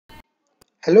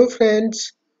Hello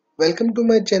friends, welcome to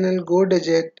my channel Go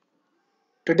Digit.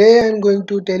 Today I am going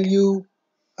to tell you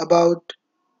about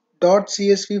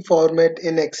 .csv format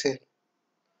in Excel.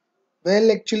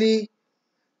 Well, actually,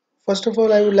 first of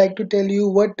all, I would like to tell you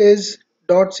what is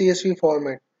 .csv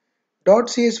format.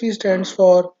 .csv stands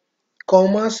for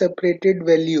comma separated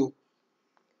value.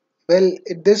 Well,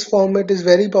 this format is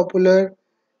very popular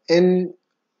in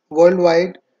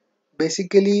worldwide.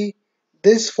 Basically,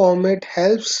 this format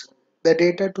helps the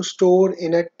data to store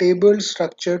in a table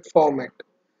structured format.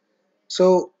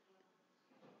 So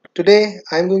today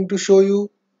I'm going to show you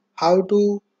how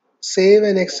to save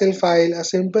an Excel file, a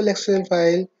simple Excel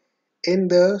file in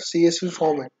the CSV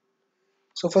format.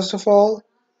 So first of all,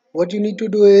 what you need to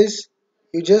do is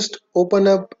you just open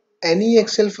up any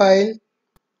Excel file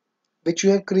which you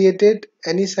have created,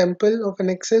 any sample of an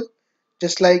Excel.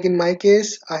 Just like in my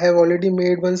case, I have already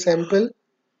made one sample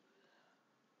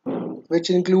which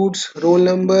includes roll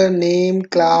number, name,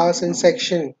 class and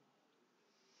section.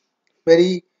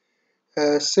 Very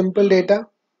simple data.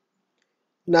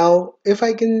 Now if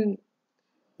I can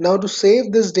Now to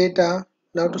save this data,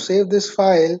 now to save this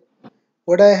file,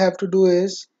 what I have to do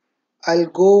is I'll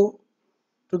go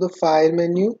to the file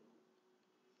menu,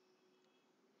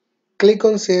 click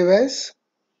on save as,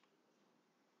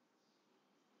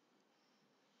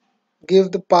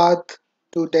 give the path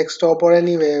to desktop or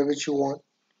anywhere which you want.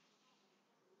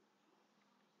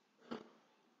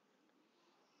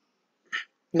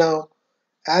 Now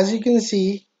as you can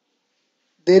see,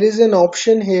 there is an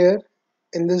option here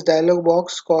in this dialog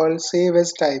box called save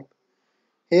as type.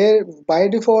 Here by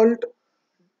default,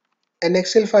 an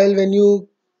Excel file, when you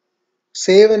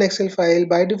save an Excel file,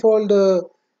 by default the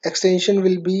extension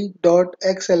will be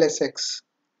 .xlsx.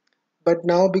 But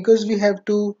now because we have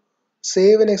to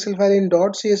save an Excel file in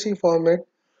 .csv format,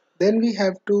 then we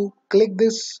have to click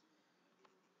this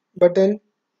button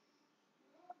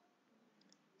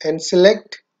and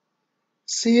select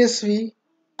CSV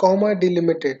comma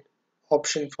delimited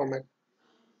option format.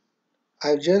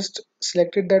 I've just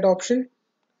selected that option.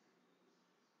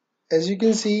 As you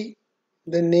can see,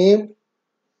 the name,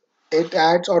 it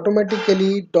adds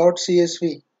automatically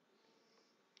 .csv.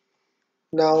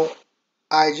 Now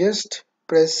I just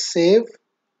press save.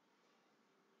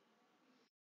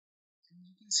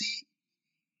 You can see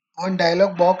one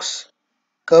dialog box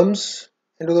comes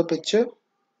into the picture.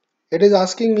 It is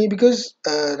asking me because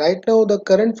right now the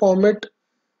current format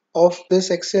of this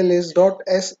Excel is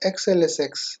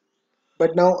 .xlsx,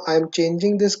 but now I am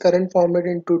changing this current format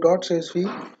into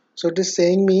 .csv. So it is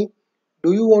saying me,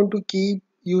 do you want to keep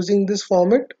using this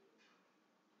format?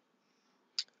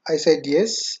 I said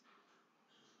yes,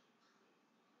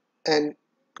 and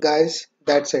guys,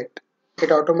 that's it.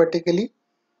 It automatically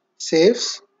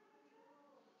saves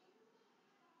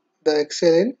the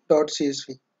Excel in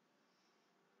 .csv,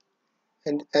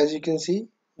 and as you can see,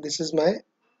 this is my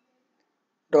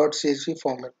 .csv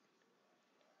format.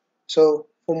 So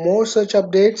for more such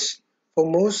updates, for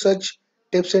more such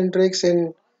tips and tricks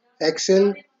in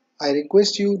Excel, I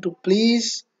request you to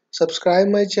please subscribe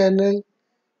my channel.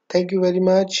 Thank you very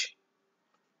much.